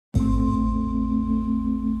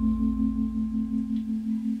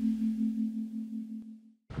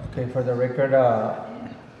Okay, for the record,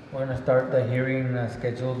 we're going to start the hearing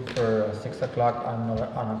scheduled for 6 o'clock on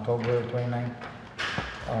October 29th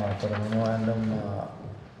for the memorandum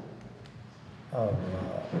of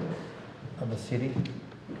the city.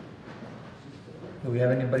 Do we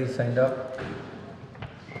have anybody signed up?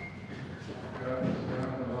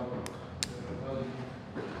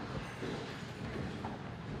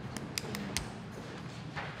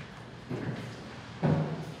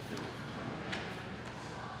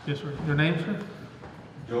 Yes, sir. Your name, sir?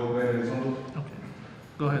 Joe Benedict. Okay.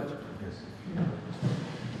 Go ahead. Yes.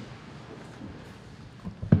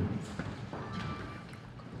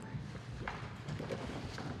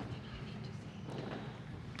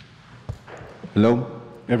 Hello,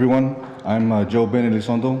 everyone. I'm Joe Benedict,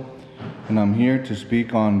 and I'm here to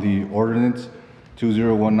speak on the Ordinance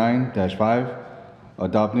 2019-5,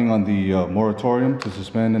 adopting on the moratorium to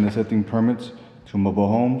suspend and accepting permits to mobile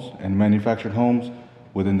homes and manufactured homes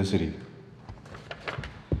within the city.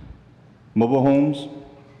 Mobile homes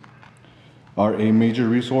are a major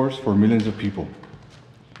resource for millions of people,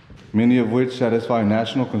 many of which satisfy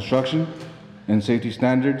national construction and safety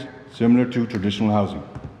standards similar to traditional housing.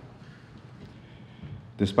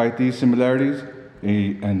 Despite these similarities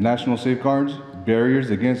and national safeguards, barriers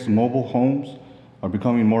against mobile homes are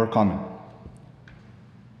becoming more common.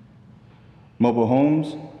 Mobile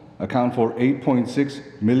homes account for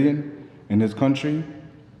 8.6 million in this country,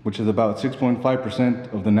 which is about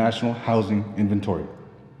 6.5% of the national housing inventory.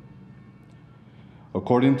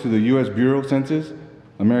 According to the U.S. Bureau of Census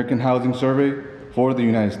American Housing Survey for the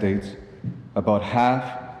United States, about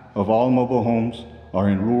half of all mobile homes are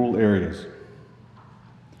in rural areas.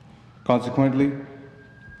 Consequently,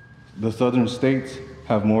 the southern states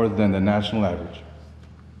have more than the national average.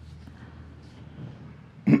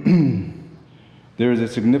 There is a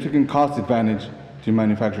significant cost advantage to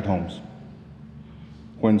manufactured homes.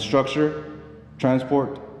 When structure,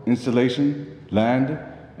 transport, installation, land,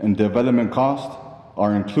 and development costs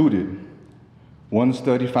are included, one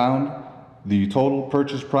study found the total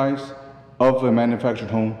purchase price of a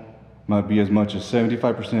manufactured home might be as much as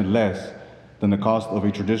 75% less than the cost of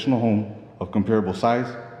a traditional home of comparable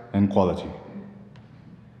size and quality.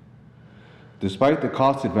 Despite the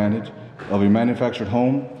cost advantage of a manufactured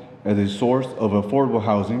home as a source of affordable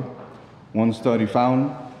housing, one study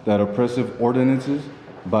found that oppressive ordinances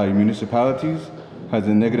by municipalities has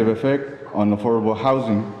a negative effect on affordable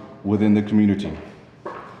housing within the community.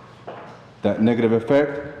 That negative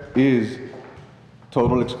effect is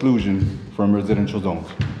total exclusion from residential zones.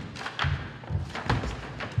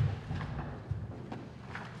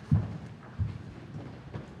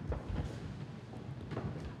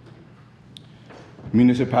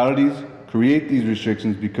 Municipalities create these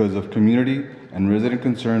restrictions because of community and resident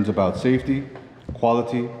concerns about safety,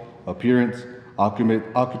 quality, appearance,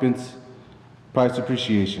 occupants, price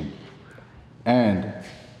appreciation, and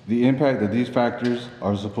the impact that these factors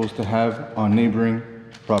are supposed to have on neighboring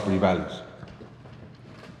property values.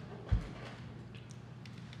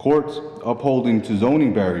 Courts upholding to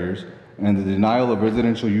zoning barriers and the denial of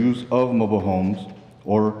residential use of mobile homes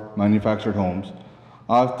or manufactured homes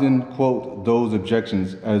often quote those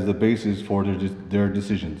objections as the basis for their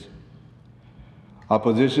decisions.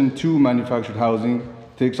 Opposition to manufactured housing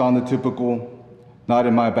takes on the typical "not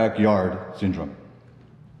in my backyard" syndrome.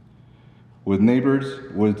 With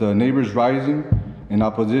neighbors rising in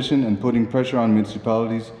opposition and putting pressure on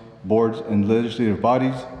municipalities, boards, and legislative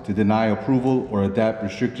bodies to deny approval or adapt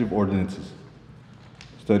restrictive ordinances.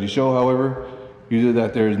 Studies show, however, either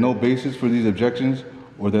that there is no basis for these objections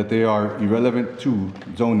or that they are irrelevant to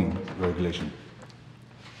zoning regulation.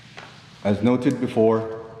 As noted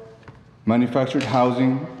before, manufactured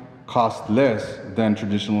housing costs less than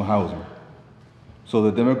traditional housing. So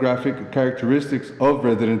the demographic characteristics of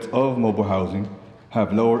residents of mobile housing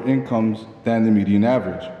have lower incomes than the median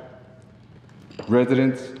average.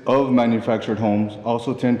 Residents of manufactured homes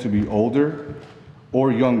also tend to be older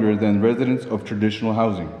or younger than residents of traditional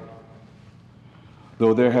housing.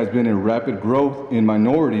 Though there has been a rapid growth in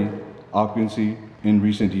minority occupancy in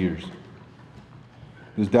recent years.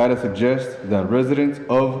 This data suggests that residents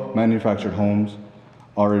of manufactured homes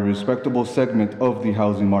are a respectable segment of the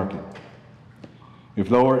housing market. If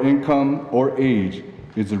lower income or age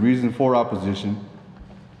is the reason for opposition,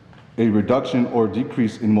 a reduction or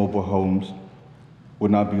decrease in mobile homes would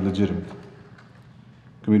not be legitimate.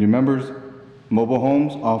 Committee members, mobile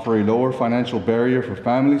homes offer a lower financial barrier for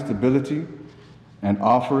family stability and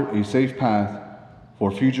offer a safe path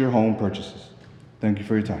for future home purchases. Thank you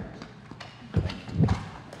for your time.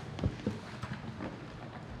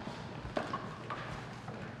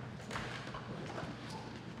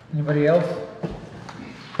 Anybody else?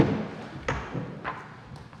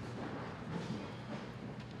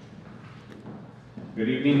 Good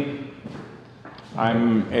evening.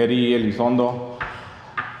 I'm Eddie Elizondo.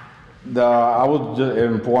 I was just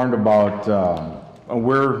informed about,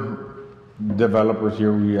 we're developers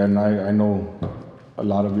here, and I know a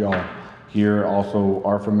lot of y'all here also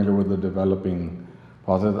are familiar with the developing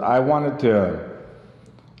process. I wanted to,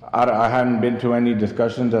 I hadn't been to any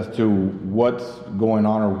discussions as to what's going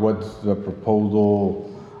on or what's the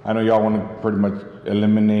proposal. I know y'all want to pretty much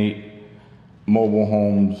eliminate mobile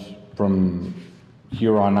homes from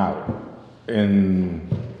here on out within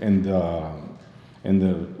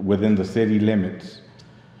the city limits.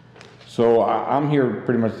 So I'm here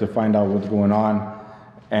pretty much to find out what's going on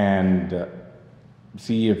and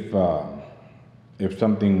see if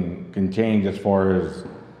something can change as far as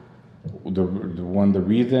the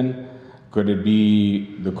reason. Could it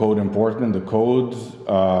be the code enforcement, the codes,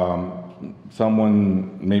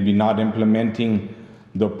 someone maybe not implementing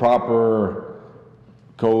the proper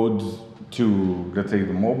codes to, let's say,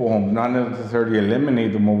 the mobile homes, not necessarily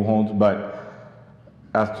eliminate the mobile homes, but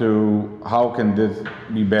as to how can this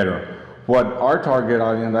be better? What our target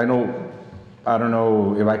audience, I don't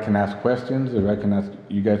know if I can ask questions, if I can ask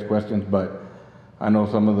you guys questions, but I know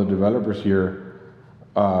some of the developers here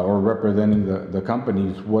or representing the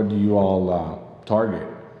companies, what do you all target?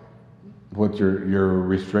 What's your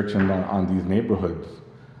restrictions on these neighborhoods?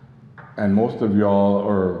 And most of y'all,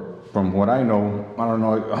 or from what I know, I don't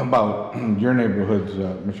know about your neighborhoods,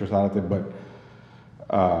 Mr. Zarate, but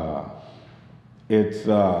it's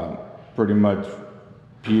pretty much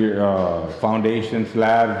foundation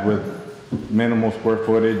slabs with minimal square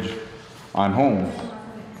footage on homes.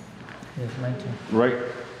 Yes, mine too. Right.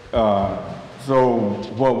 So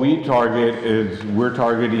what we target is we're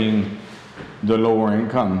targeting the lower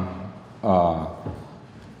income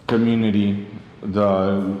community,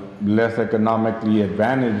 the less economically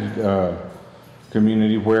advantaged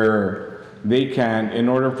community, where they can, in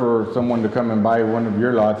order for someone to come and buy one of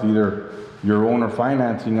your lots, either your own or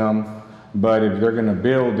financing them, but if they're gonna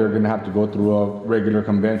build, they're gonna have to go through a regular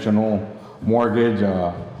conventional mortgage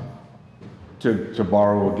to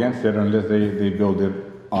borrow against it unless they build it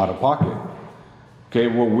out of pocket. Okay,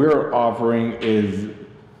 what we're offering is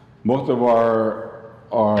most of our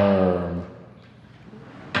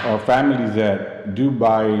families that do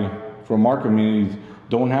buy from our communities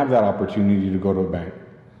don't have that opportunity to go to a bank.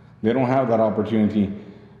 They don't have that opportunity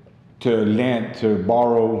to lend, to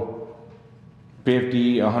borrow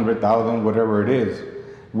 50, 100,000, whatever it is.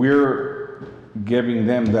 We're giving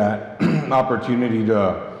them that opportunity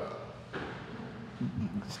to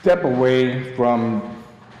step away from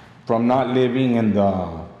not living in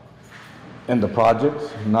the projects,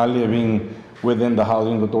 not living within the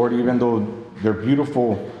housing authority, even though they're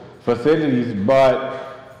beautiful facilities,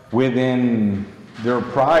 but within their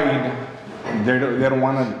pride, they don't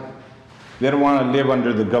want to live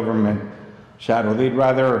under the government shadow. They'd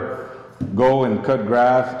rather go and cut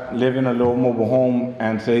grass, live in a little mobile home,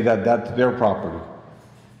 and say that that's their property.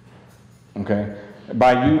 Okay?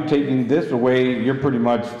 By you taking this away, you're pretty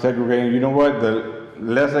much segregating. You know what? The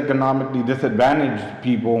less economically disadvantaged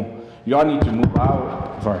people, y'all need to move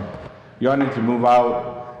out. Sorry. Y'all need to move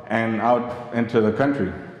out and out into the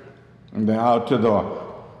country, and then out to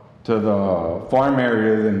the farm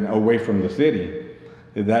areas and away from the city.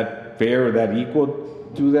 Is that fair? Is that equal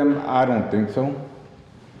to them? I don't think so.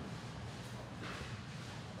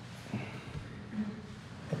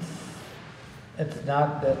 It's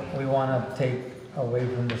not that we want to take away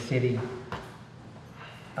from the city.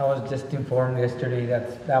 I was just informed yesterday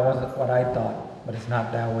that wasn't what I thought, but it's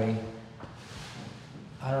not that way.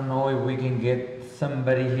 I don't know if we can get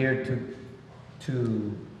somebody here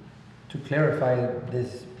to clarify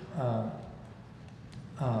this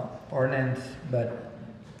ordinance, but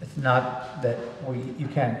it's not that you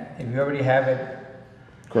can't. If you already have it,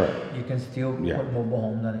 correct, you can still Yeah. put mobile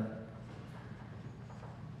homes on it.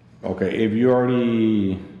 Okay, if you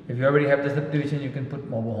already have the subdivision, you can put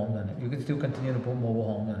mobile homes on it. You can still continue to put mobile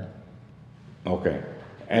homes on it. okay,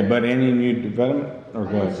 but any new development or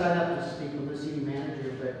I go can ahead? sign up to speak with the city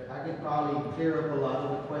manager, but I could probably clear up a lot of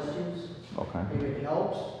the questions. Okay. If it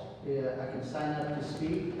helps, I can sign up to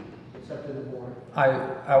speak. It's up to the board.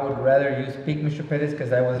 I would rather you speak, Mr. Perez,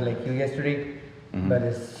 because I was like you yesterday. Mhm. But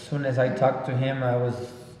as soon as I talked to him,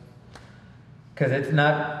 because it's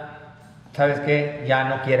not, ¿sabes qué? Ya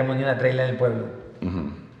no queremos ni una trailer en el pueblo.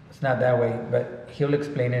 Mhm. It's not that way, but he'll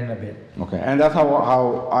explain it in a bit. Okay, and that's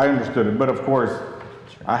how I understood it. But of course,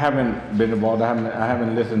 I haven't been involved. I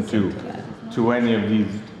haven't listened to any of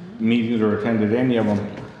these meetings or attended any of them,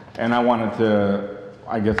 and I wanted to,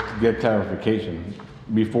 I guess, get clarification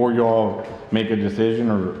before you all make a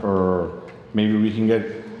decision, or maybe we can get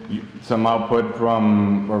some output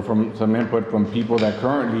from some input from people that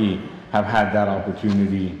currently have had that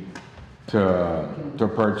opportunity to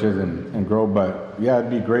purchase and grow. But yeah,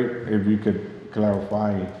 it'd be great if you could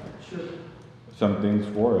clarify some things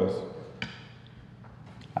for us.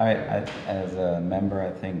 I, as a member,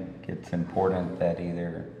 I think it's important that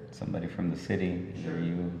either somebody from the city, either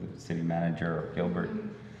you, the city manager, or Gilbert,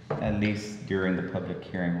 at least during the public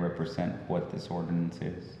hearing, represent what this ordinance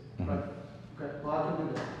is. Right. Okay, well, I can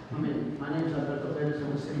do that. I mean, my name is Alberto Perez,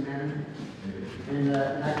 I'm the city manager. And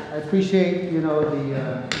I appreciate, you know,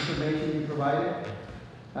 the information you provided.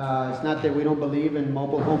 It's not that we don't believe in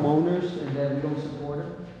mobile homeowners and that we don't support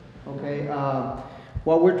them, okay?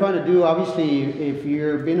 What we're trying to do, obviously, if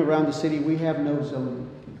you've been around the city, we have no zoning,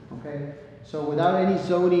 okay? So without any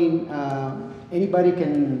zoning, anybody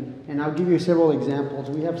can, and I'll give you several examples.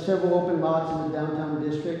 We have several open lots in the downtown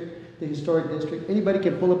district, the historic district. Anybody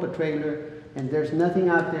can pull up a trailer, and there's nothing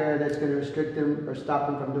out there that's going to restrict them or stop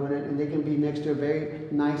them from doing it, and they can be next to a very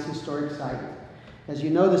nice historic site. As you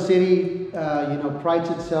know, the city, prides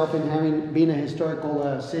itself in being a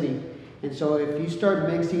historical city. And so if you start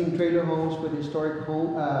mixing trailer homes with historic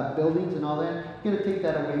home buildings and all that, you're going to take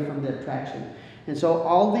that away from the attraction. And so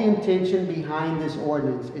all the intention behind this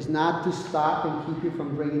ordinance is not to stop and keep you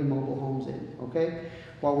from bringing mobile homes in, okay?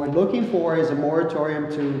 What we're looking for is a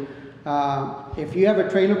moratorium to, if you have a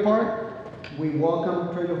trailer park, we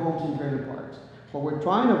welcome trailer homes and trailer parks. What we're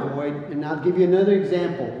trying to avoid, and I'll give you another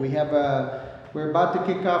example. We're about to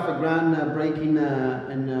kick off a groundbreaking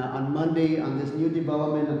on Monday on this new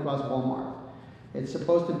development across Walmart. It's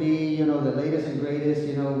supposed to be, the latest and greatest,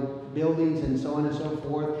 buildings and so on and so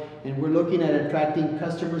forth. And we're looking at attracting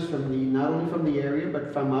customers from not only from the area,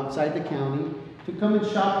 but from outside the county to come and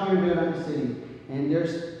shop here in Atlanta City. And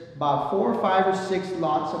there's about 4 or 5 or 6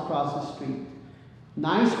 lots across the street.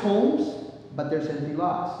 Nice homes, but there's empty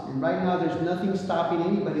lots. And right now there's nothing stopping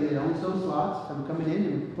anybody that owns those lots from coming in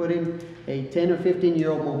and putting a 10 or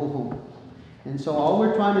 15-year-old mobile home. And so all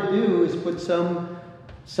we're trying to do is put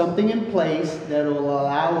something in place that will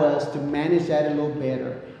allow us to manage that a little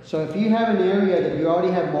better. So if you have an area that you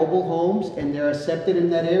already have mobile homes and they're accepted in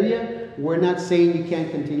that area, we're not saying you can't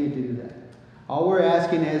continue to do that. All we're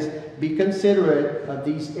asking is be considerate of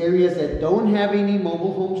these areas that don't have any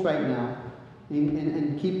mobile homes right now,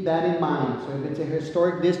 and keep that in mind. So if it's a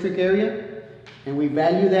historic district area, and we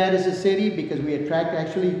value that as a city because we attract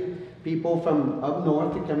actually people from up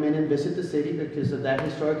north to come in and visit the city because of that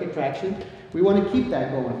historic attraction, we want to keep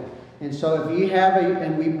that going. And so if you have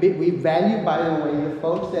and we value, by the way, the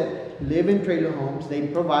folks that live in trailer homes, they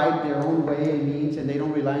provide their own way and means and they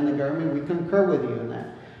don't rely on the government. We concur with you on that.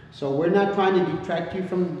 So we're not trying to detract you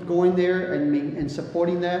from going there and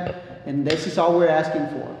supporting that, and this is all we're asking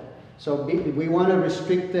for. So we want to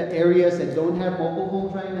restrict the areas that don't have mobile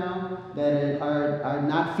homes right now, that are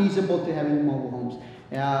not feasible to having mobile homes.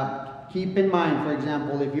 Keep in mind, for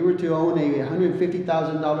example, if you were to own a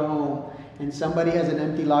 $150,000 home and somebody has an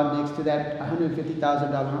empty lot next to that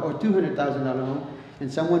 $150,000 or $200,000 home,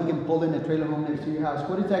 and someone can pull in a trailer home next to your house,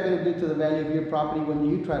 what is that going to do to the value of your property when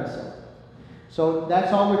you try to sell it? So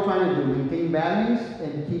that's all we're trying to do, maintain values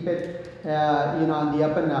and keep it, on the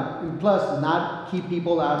up and up. And plus, not keep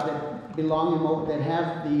people out that belong that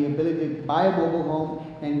have the ability to buy a mobile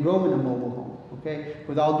home and grow in a mobile home, okay?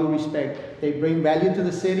 With all due respect, they bring value to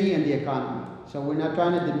the city and the economy. So we're not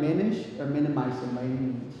trying to diminish or minimize them by any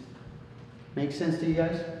means. Make sense to you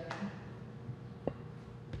guys?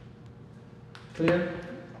 Clear?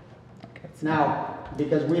 Now,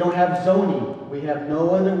 because we don't have zoning, we have no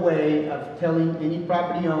other way of telling any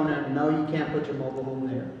property owner, no, you can't put your mobile home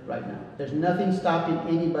there right now. There's nothing stopping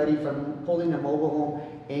anybody from pulling a mobile home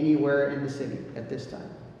anywhere in the city at this time.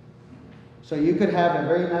 So you could have a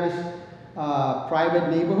very nice private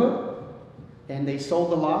neighborhood and they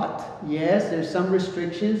sold a lot. Yes, there's some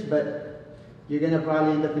restrictions, but you're going to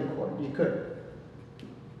probably end up in court. You could.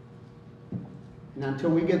 And until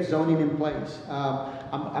we get zoning in place.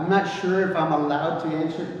 I'm not sure if I'm allowed to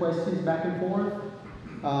answer questions back and forth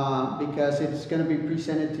because it's going to be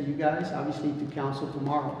presented to you guys, obviously to council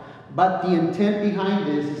tomorrow. But the intent behind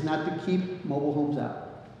this is not to keep mobile homes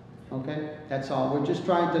out. Okay? That's all. We're just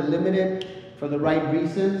trying to limit it for the right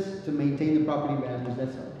reasons to maintain the property values.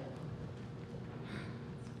 That's all.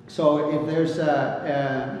 So if there's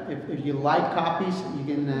if you like copies, you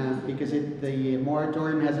can because the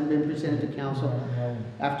moratorium hasn't been presented to council.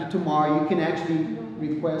 After tomorrow, you can actually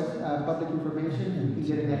request public information and you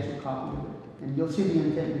can get an extra copy of it, and you'll see the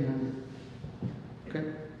intent behind it. Okay.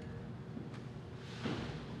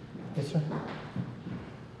 Yes, sir.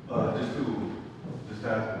 Just to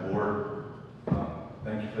ask the board,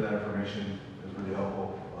 thank you for that information. It was really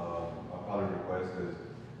helpful. lot of requests, because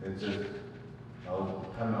it's just, I was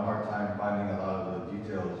having a hard time finding a lot of the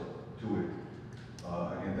details to it.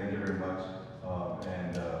 Again, thank you very much.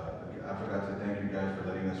 I forgot to thank you guys for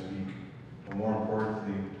letting us speak, but more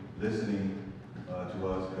importantly, listening to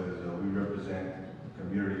us, because we represent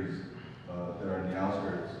communities that are in the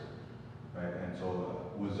outskirts, right? And so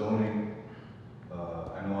with zoning, I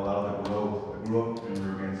know a lot of the growth. I grew up in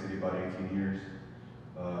Rio Grande City about 18 years,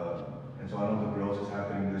 and so I know the growth is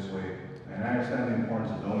happening this way. And I understand the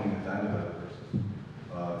importance of zoning to land developers.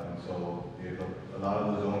 And so if a lot of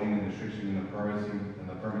the zoning and restriction and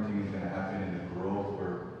the permitting is going to happen in the growth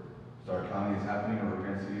where Starr County is happening or Rio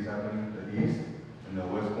Grande City is happening, the east and the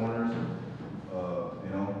west corners,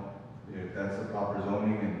 you know, if that's the proper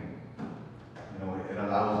zoning and, you know, it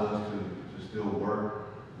allows us to still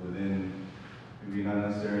work within, maybe not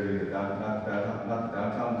necessarily not the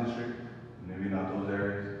downtown district, maybe not those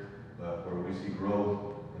areas, but where we see growth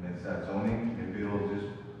and it's that zoning, maybe it'll just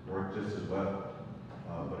work just as well.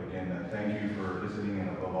 But again, thank you for listening and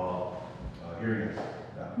above all, hearing us.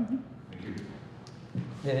 Thank you.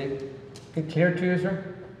 Did it get clear to you, sir?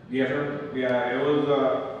 Yes, sir. Yeah, it was,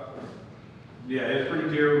 yeah, it's pretty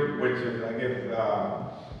clear, which is, I guess,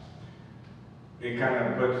 it kind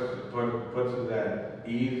of puts us at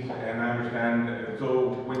ease, and I understand.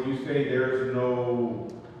 So when you say there's no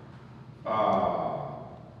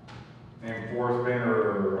enforcement,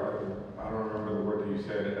 or I don't remember the word that you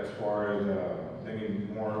said, as far as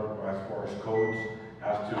thinking more as far as codes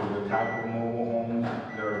as to the type of mobile homes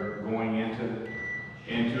that are going into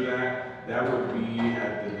that would be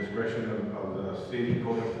at the discretion of the city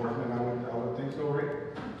code enforcement. I would think so, right?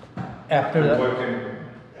 After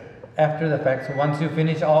the fact. So once you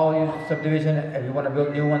finish all your subdivision, if you want to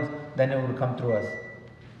build new ones, then it will come through us.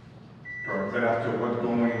 Correct. But as to what's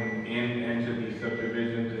going into these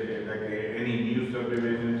subdivisions, like any new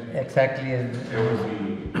subdivisions, Exactly. it would be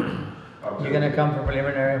up to You're gonna come for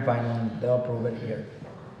preliminary and final, and they'll approve it here.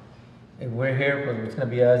 If we're here, well, it's gonna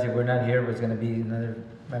be us. If we're not here, it's gonna be another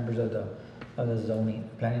members of the zoning,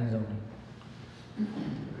 planning and zoning.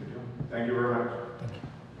 Thank you very much. Thank you.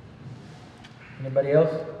 Anybody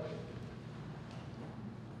else?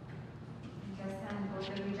 Yes, and both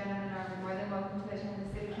of you gentlemen are more than welcome to attend the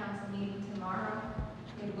city council meeting tomorrow.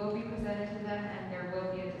 It will be presented to them and there will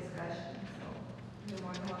be a discussion, so you're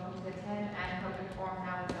more than welcome to attend, and public forum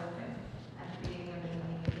now is open at the beginning of the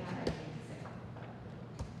meeting if you have anything to say.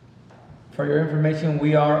 For your information,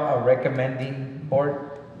 we are a recommending board.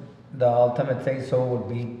 The ultimate say-so would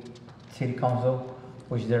be city council,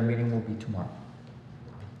 which their meeting will be tomorrow.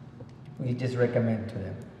 We just recommend to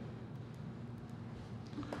them.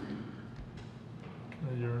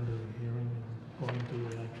 Adjourn the hearing and go into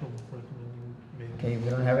the actual recommending meeting. Okay, we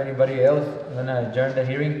don't have anybody else. I'm gonna adjourn the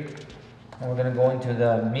hearing, and we're gonna go into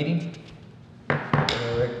the meeting.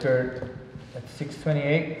 Director at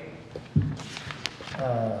 6:28.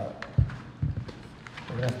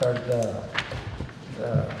 We're gonna start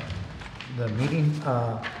the meeting.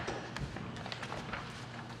 We're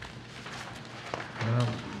gonna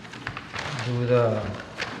do the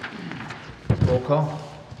roll call.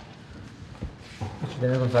 Mr.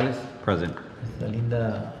 Daniel Gonzalez. Present. Mr.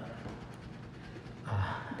 Linda.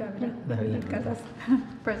 David. Casas.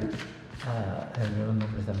 Present. Los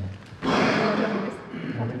nombres también.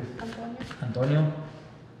 Antonio. Antonio.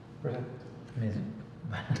 Present.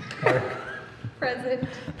 Present.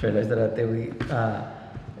 Feliz tarde.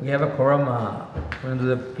 We have a quorum. We're going to do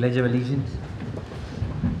the Pledge of Allegiance.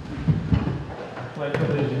 Pledge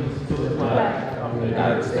allegiance to the flag of the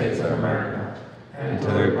United States of America and to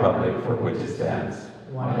the republic for which it stands,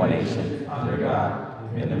 one nation, under God,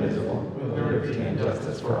 indivisible, with liberty and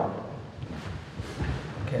justice for all.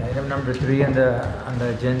 Okay, item number 3 on the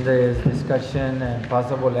agenda is discussion and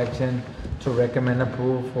possible action to recommend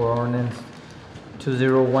approval for ordinance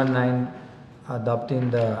 2019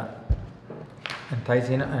 adopting the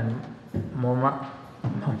enticing and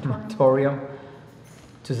moratorium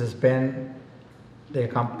to suspend the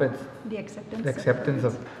acceptance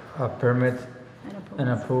of permits and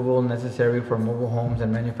approval necessary for mobile homes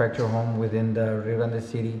and manufactured homes within the Rio Grande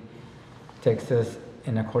City, Texas,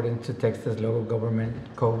 in accordance to Texas Local Government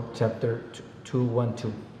Code, Chapter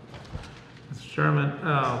 212. Mr. Chairman,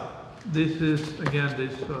 this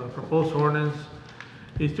proposed ordinance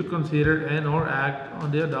is to consider and or act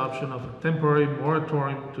on the adoption of a temporary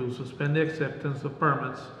moratorium to suspend the acceptance of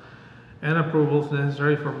permits and approvals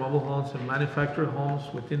necessary for mobile homes and manufactured homes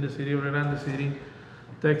within the city of Rio Grande City,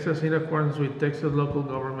 Texas, in accordance with Texas Local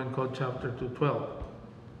Government Code Chapter 212.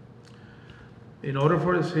 In order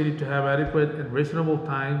for the city to have adequate and reasonable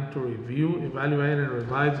time to review, evaluate, and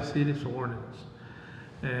revise the city's ordinance,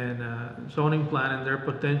 and zoning plan and their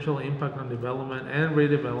potential impact on development and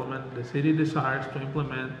redevelopment, the city desires to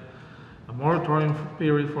implement a moratorium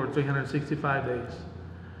period for 365 days.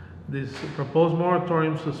 This proposed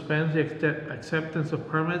moratorium suspends the acceptance of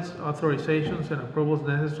permits, authorizations, and approvals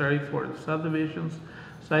necessary for subdivisions,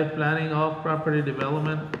 site planning, off-property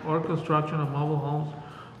development, or construction of mobile homes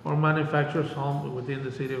or manufacturers' homes within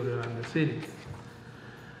the city of Rio Grande City.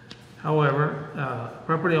 However,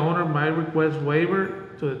 property owner might request waiver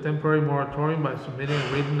to the temporary moratorium by submitting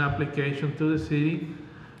a written application to the city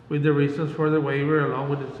with the reasons for the waiver along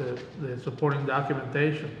with the supporting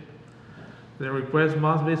documentation. The request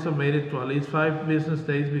must be submitted to at least 5 business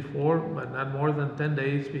days before, but not more than 10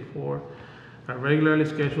 days before a regularly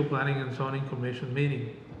scheduled Planning and Zoning Commission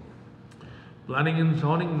meeting. Planning and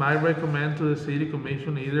Zoning might recommend to the City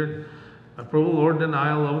Commission either approval or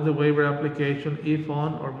denial of the waiver application if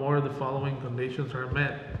one or more of the following conditions are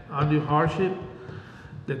met. Undue hardship,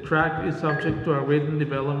 the tract is subject to a written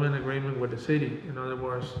development agreement with the city. In other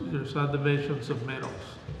words, there's subdivisions of metals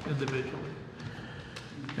individually.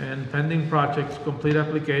 And pending projects, complete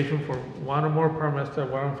application for one or more permits that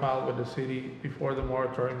were on file with the city before the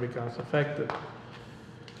moratorium becomes effective.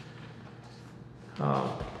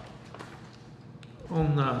 On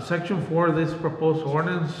Section 4 of this proposed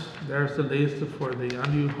ordinance, there's the list for the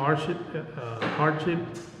undue hardship. In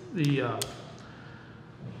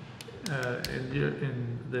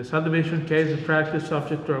the subdivision case, the tract is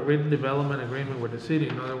subject to a written development agreement with the city.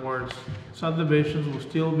 In other words, subdivisions will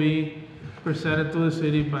still be presented to the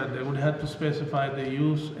city, but they would have to specify the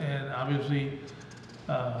use and obviously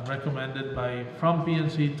recommended from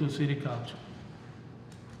PNC to City Council.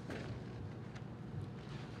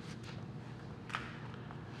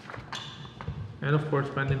 And of course,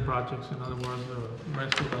 pending projects, in other words, the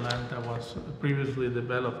rest of the land that was previously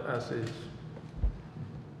developed as is.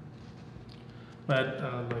 But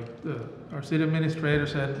our city administrator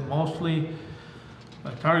said, mostly the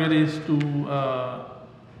target is to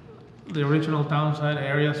the original townside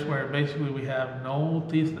areas where basically we have no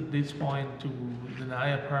teeth at this point to deny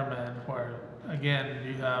a permit, where again,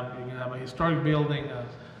 you can have a historic building.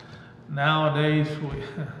 Nowadays,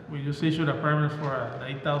 we just issued a permit for an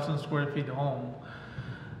 8,000 square feet home.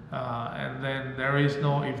 And then if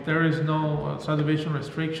there is no subdivision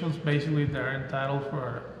restrictions, basically they're entitled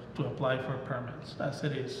to apply for permits, as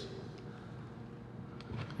it is.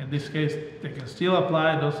 In this case, they can still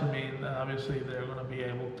apply, doesn't mean obviously they're gonna be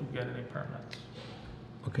able to get any permits.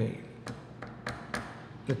 Okay.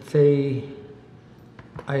 Let's say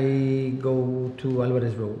I go to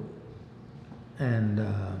Alvarez Road and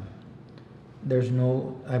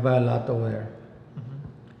I buy a lot over there.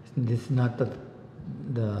 Mm-hmm. This is not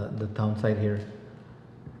the town site here.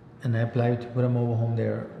 And I apply to put a mobile home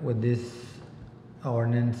there. With this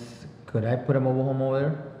ordinance, could I put a mobile home over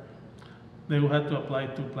there? They will have to apply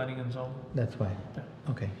to planning and zoning. That's why.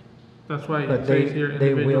 Yeah. Okay. That's why But it says here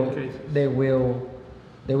individual cases. They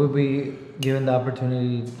will be given the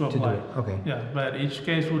opportunity to do it. Okay. Yeah, but each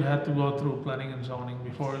case would have to go through planning and zoning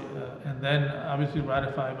before, and then obviously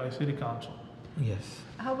ratified by city council. Yes.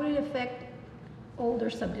 How would it affect older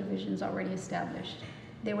subdivisions already established?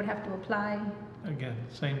 They would have to apply Again,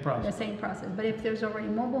 same the process. same process, but if there's already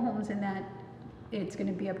mobile homes in that, it's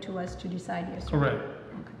gonna be up to us to decide yes or no? Correct.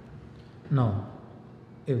 Okay. No.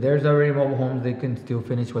 If there's already mobile homes, they can still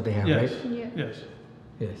finish what they have, Yes, right? Yeah. yes.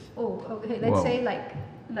 Yes. Oh, okay, let's Well- say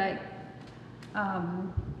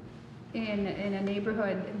in a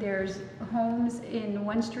neighborhood, there's homes in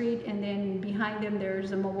one street and then behind them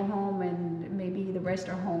there's a mobile home and maybe the rest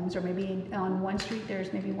are homes, or maybe on one street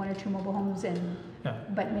there's maybe 1 or 2 mobile homes Yeah.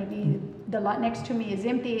 but maybe the lot next to me is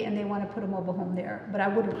empty and they want to put a mobile home there. But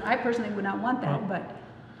I personally would not want that, but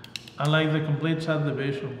I like the complete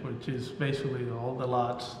subdivision, which is basically all the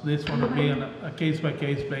lots. This one will be on a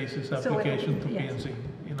case-by-case basis So it- application to yes. PNC.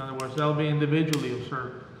 In other words, they'll be individually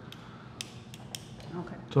observed.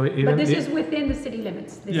 okay. So But even this if- is within the city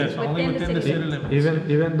limits. This Yes, is only within the city limits.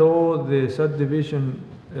 even though the subdivision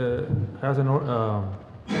has an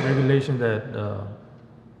regulation that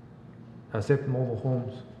accept mobile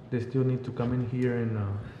homes, they still need to come in here and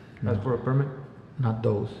ask for a permit? Not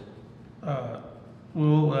those.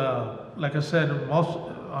 We'll, like I said,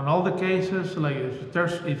 on all the cases, like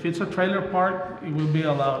if it's a trailer park, it will be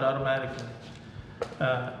allowed automatically.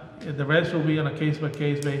 The rest will be on a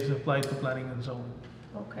case-by-case basis applied to planning and zoning.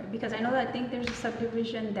 Okay, because I know that I think there's a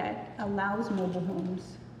subdivision that allows mobile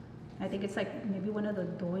homes. I think it's like maybe one of the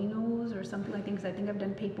Doinos or something like that, because I think I've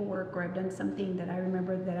done paperwork or I've done something that I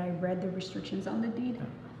remember that I read the restrictions on the deed.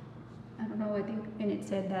 I don't know, I think, and it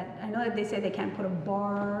said that, I know that they said they can't put a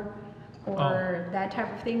bar or that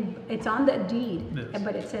type of thing. It's on the deed, Yes.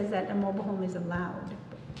 but it says that a mobile home is allowed.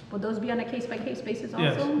 Will those be on a case-by-case basis also?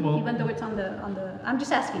 Yes, well- Even though it's on the, I'm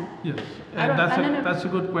just asking. Yes, I and don't- I don't know. that's a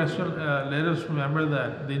good question. Let us remember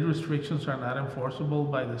that these restrictions are not enforceable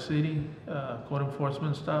by the city, code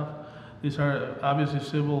enforcement staff. These are obviously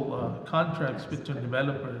civil contracts between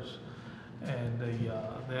developers and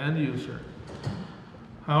the end user.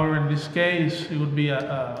 However, in this case, it would be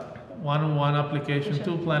a one-on-one application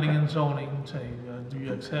to planning and zoning, saying, do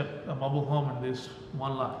you accept a mobile home in this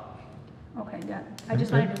one lot? Okay, yeah, I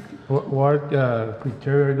just wanted to, What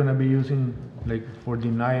criteria are you gonna be using, like, for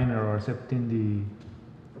denying or accepting the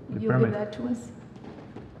you'll give permit? that to us?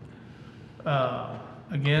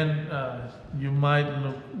 Again, you might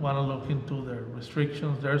want to look into their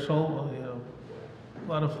restrictions. There's all, a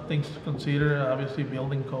lot of things to consider, obviously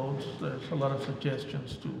building codes. There's a lot of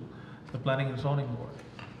suggestions to the planning and zoning board.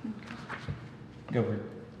 Gilbert.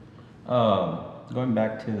 Going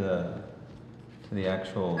back to the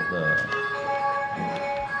actual,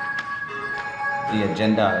 the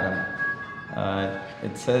agenda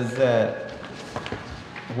item, it says that,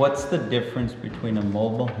 what's the difference between a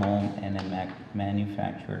mobile home and a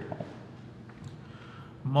manufactured home?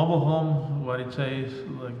 Mobile home, what it says,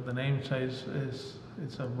 like the name says, is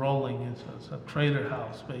it's a rolling, it's a trailer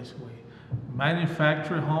house, basically.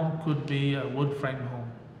 Manufactured home could be a wood frame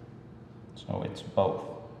home, So it's both.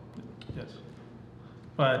 yes.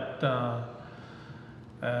 But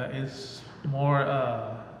it's more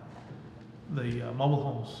the mobile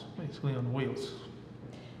homes, basically on wheels.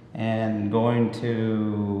 And going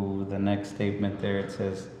to the next statement there, it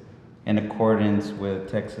says, in accordance with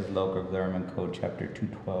Texas Local Government Code, Chapter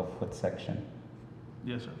 212, what section?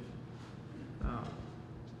 Yes, sir.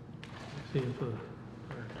 See if our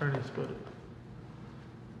attorneys put it.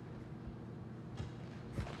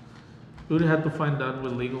 We would have to find out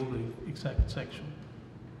with legal the exact section.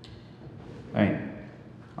 I mean,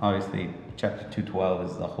 obviously, Chapter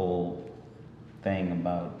 212 is the whole thing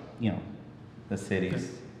about, the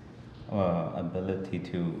city's ability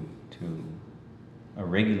to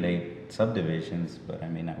regulate subdivisions, but I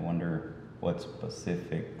mean, I wonder what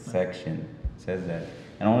specific section says that.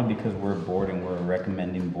 And only because we're a board and we're a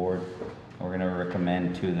recommending board, we're gonna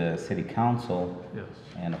recommend to the city council. Yes.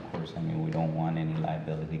 And of course, I mean, we don't want any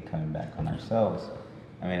liability coming back on ourselves.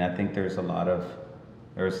 I mean, I think there's still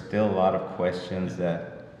a lot of questions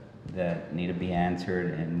that need to be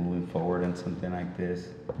answered and moving forward in something like this.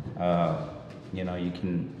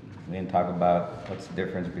 We can talk about what's the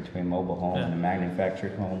difference between mobile home and a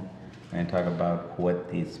manufactured home. And talk about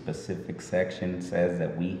what the specific section says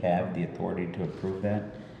that we have the authority to approve that.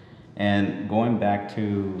 And going back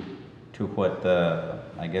to what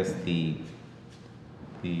I guess the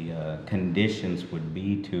conditions would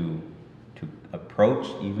be to approach,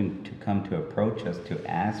 even to come to approach us to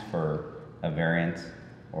ask for a variance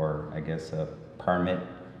or I guess a permit,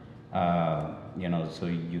 so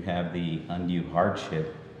you have the undue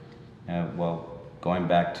hardship. Going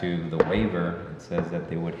back to the waiver, it says that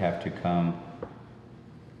they would have to come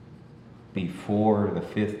before the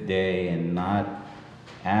 5th day and not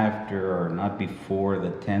after or not before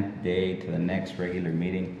the 10th day to the next regular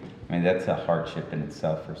meeting. I mean, that's a hardship in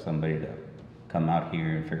itself for somebody to come out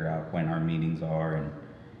here and figure out when our meetings are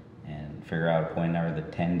and figure out when are the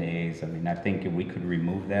 10 days. I mean, I think if we could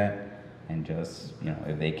remove that and just,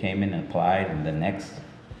 if they came in and applied and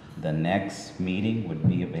the next meeting would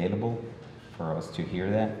be available for us to hear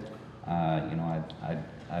that.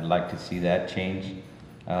 I'd like to see that change.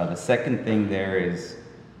 The second thing there is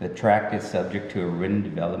the tract is subject to a written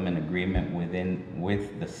development agreement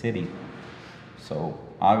with the city. So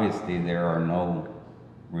obviously there are no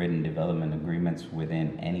written development agreements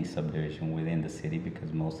within any subdivision within the city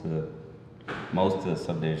because most of the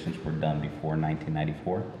subdivisions were done before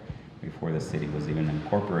 1994, before the city was even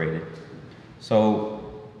incorporated. So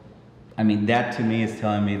I mean, that to me is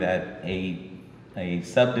telling me that a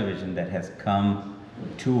subdivision that has come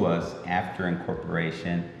to us after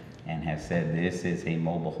incorporation and has said this is a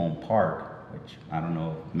mobile home park, which I don't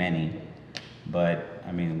know of many, but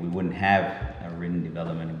I mean, we wouldn't have a written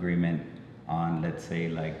development agreement on, let's say,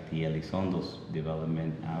 like the Elizondo's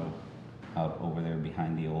development out over there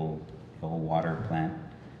behind the old water plant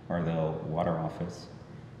or the water office.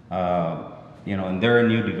 And they're a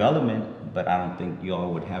new development, but I don't think you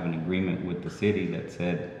all would have an agreement with the city that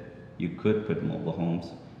said you could put mobile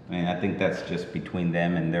homes. I mean, I think that's just between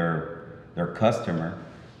them and their customer.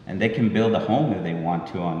 And they can build a home if they want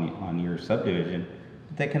to on your subdivision,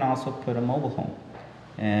 but they can also put a mobile home.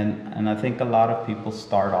 And I think a lot of people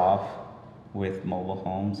start off with mobile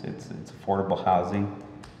homes. It's affordable housing.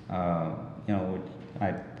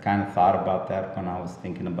 I kind of thought about that when I was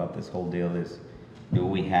thinking about this whole deal is, do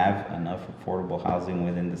we have enough affordable housing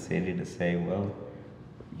within the city to say, well,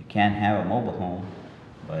 you can't have a mobile home,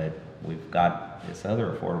 but we've got this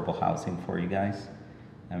other affordable housing for you guys?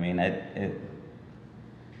 I mean,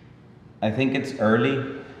 I think it's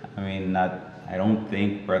early. I mean, I don't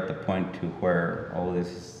think we're at the point to where, oh,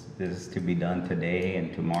 this is to be done today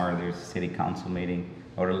and tomorrow there's a city council meeting.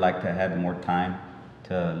 I would have liked to have more time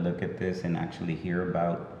to look at this and actually hear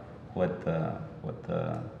about what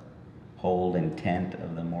the whole intent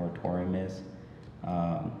of the moratorium is.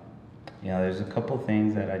 You know, there's a couple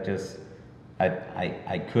things that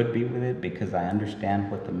I could be with it because I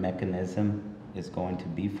understand what the mechanism is going to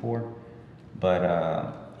be for, but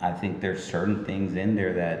I think there's certain things in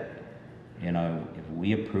there that, you know, if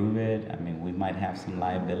we approve it, I mean, we might have some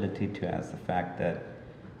liability to as the fact that,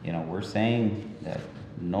 you know, we're saying that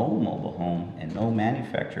no mobile home and no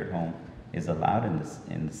manufactured home is allowed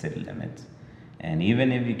in the city limits. And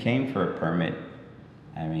even if you came for a permit,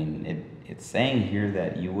 I mean, it's saying here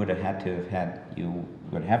that you would have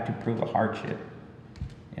to prove a hardship.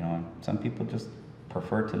 You know, some people just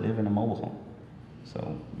prefer to live in a mobile home.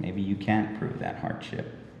 So maybe you can't prove that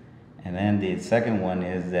hardship. And then the second one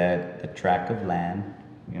is that the tract of land,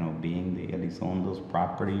 you know, being the Elizondo's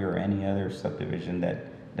property or any other subdivision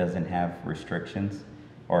that doesn't have restrictions,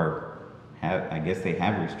 or I guess they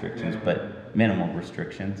have restrictions, but minimal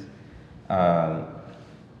restrictions,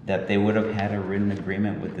 that they would have had a written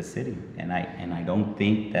agreement with the city. And I don't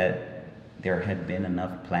think that there had been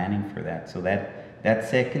enough planning for that. So that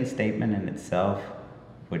second statement in itself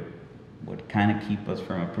would kind of keep us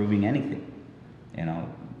from approving anything. You know,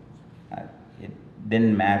 it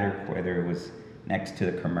didn't matter whether it was next to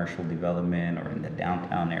the commercial development or in the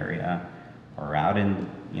downtown area or out in,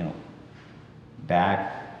 you know,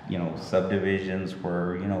 back, you know, subdivisions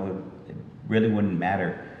where, you know, it really wouldn't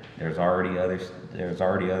matter. There's already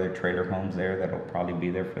other trailer homes there that'll probably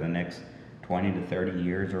be there for the next 20 to 30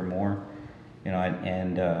 years or more. You know,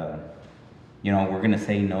 and you know, we're gonna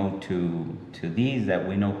say no to these that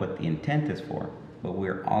we know what the intent is for, but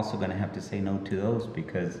we're also gonna have to say no to those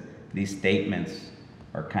because these statements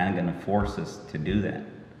are kind of gonna force us to do that.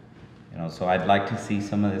 You know, so I'd like to see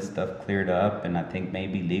some of this stuff cleared up, and I think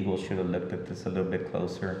maybe legal should have looked at this a little bit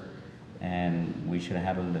closer, and we should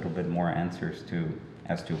have a little bit more answers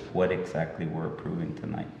as to what exactly we're approving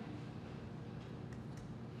tonight.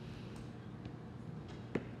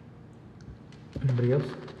 Anybody else?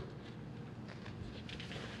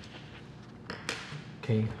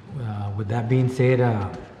 Okay, with that being said,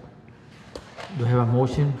 do you have a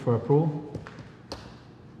motion for approval?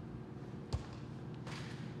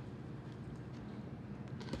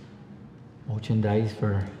 Motion dies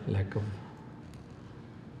for lack of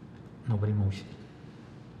nobody motion.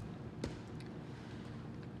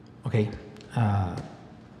 Okay,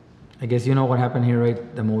 I guess you know what happened here,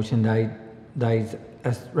 right? The motion dies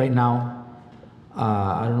as right now.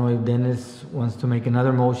 I don't know if Dennis wants to make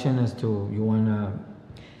another motion as to you want to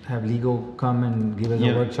have legal come and give us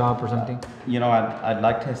a workshop or something. You know, I'd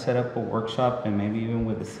like to set up a workshop and maybe even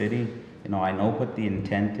with the city. You know, I know what the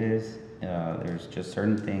intent is. There's just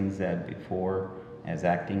certain things that before, as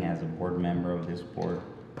acting as a board member of this board,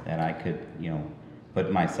 that I could, you know,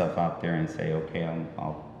 put myself out there and say, okay,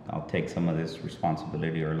 I'll take some of this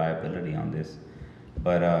responsibility or liability on this.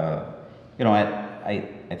 But you know,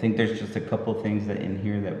 I think there's just a couple things that in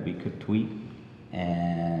here that we could tweak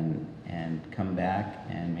and come back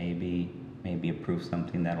and maybe approve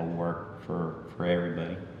something that'll work for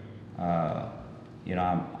everybody. You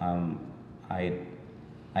know,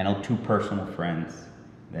 I know two personal friends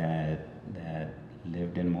that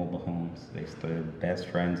lived in mobile homes. They still best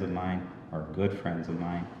friends of mine or good friends of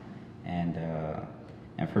mine, and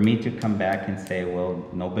for me to come back and say, well,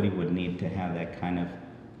 nobody would need to have that kind of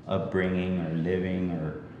upbringing or living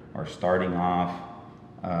or starting off,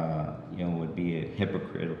 you know, would be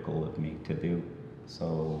hypocritical of me to do.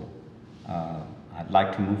 So I'd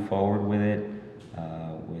like to move forward with it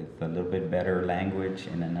with a little bit better language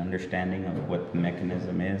and an understanding of what the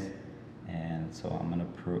mechanism is. And so I'm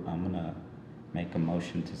gonna make a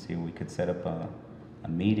motion to see if we could set up a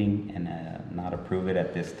meeting and not approve it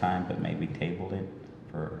at this time, but maybe table it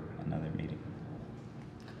for another meeting.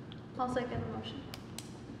 I'll second the motion.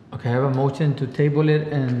 Okay, I have a motion to table it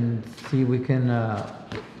and see if we can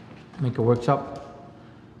make a workshop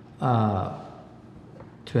to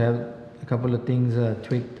have a couple of things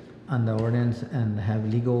tweaked on the ordinance and have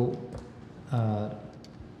legal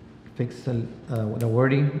fix the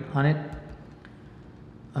wording on it.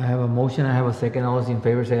 I have a motion, I have a second. All those in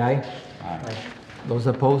favor say aye. Aye. Those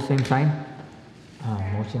opposed, same sign.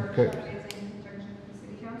 Motion carries. Workshop is in conjunction with the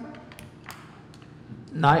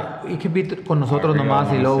No, it could be con nosotros However you nomás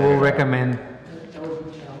y wanna luego set we'll it up. recommend, That would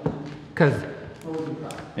be challenging. cause, What would be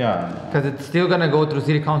problem? Yeah, cause it's still gonna go through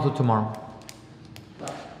city council tomorrow.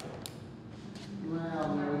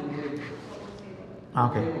 Well, no, we can get it.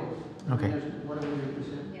 Okay, okay, What do we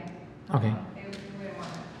present? Yeah. okay.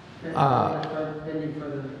 We don't want it. Okay, pending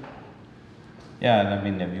further. yeah, and I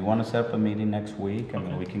mean, if you wanna set up a meeting next week, I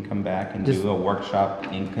mean, we can come back and Just- do a workshop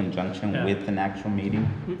in conjunction Yeah. with an actual meeting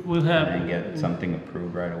We'll and have, get something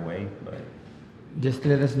approved right away, but Just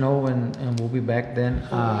let us know and we'll be back then.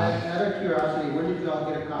 So, out of curiosity, when did you all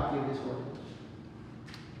get a copy of this ordinance?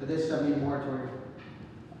 For this, moratorium?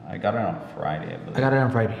 I got it on Friday, I believe. I got it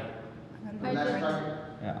on Friday. Last Friday?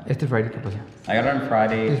 Yeah. Este Friday, ¿qué pasó? I got it on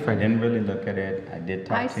Friday. This Friday. I didn't really look at it. I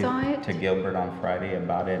did I talk saw it. to Gilbert on Friday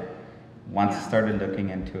about it. Once I Yeah. started looking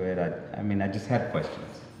into it, I mean, I just had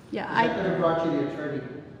questions. Yeah, I could have brought you the attorney.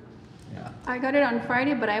 Yeah. I got it on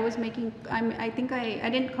Friday, but I was making, I think I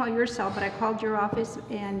didn't call your cell, but I called your office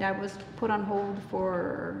and I was put on hold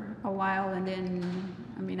for a while and then,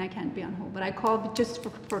 I mean, I can't be on hold, but I called just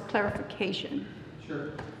for clarification. Sure.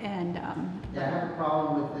 And, Yeah, I have a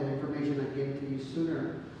problem with the information I gave to you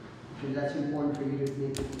sooner, because that's important for you to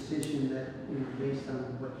make a decision that, based on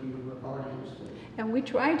what you have already understood. and we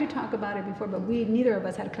tried to talk about it before, but neither of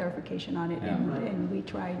us had clarification on it. Yeah. And we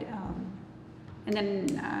tried, and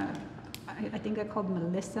then, I think I called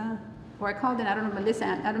Melissa, or I called and I don't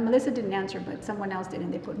know, Melissa didn't answer, but someone else did,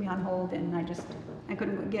 and they put me on hold, and I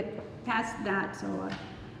couldn't get past that, so,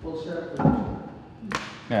 We'll set up the,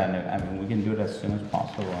 Yeah, and I mean, we can do it as soon as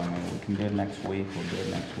possible. I mean, we can do it next week. We'll do it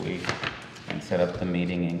next week and set up the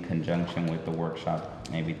meeting in conjunction with the workshop,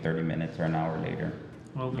 maybe 30 minutes or an hour later.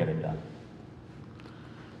 Okay. Get it done.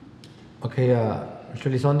 Okay,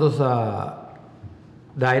 Mr. Lisondo's,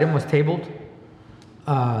 the item was tabled.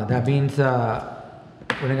 That means,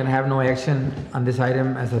 we're not gonna have no action on this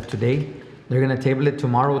item as of today. They're gonna table it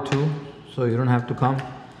tomorrow too, so you don't have to come.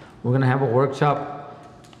 We're gonna have a workshop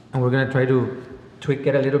and we're gonna try to tweak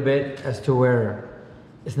it a little bit as to where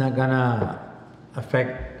it's not gonna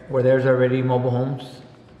affect where there's already mobile homes.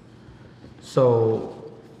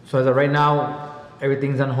 So as of right now,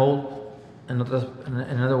 everything's on hold. In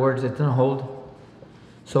other words, it's on hold.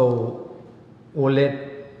 So we'll let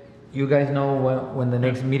you guys know when the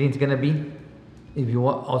next meeting's gonna be. If you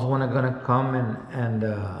also gonna come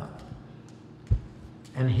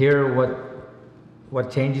and hear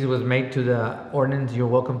what changes was made to the ordinance, you're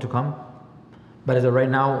welcome to come. But as of right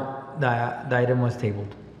now, the item was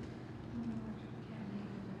tabled.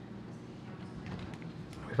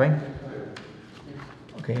 We fine?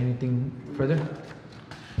 Okay, anything further?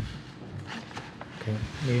 Okay,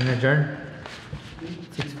 meeting adjourned.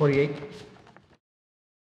 6:48.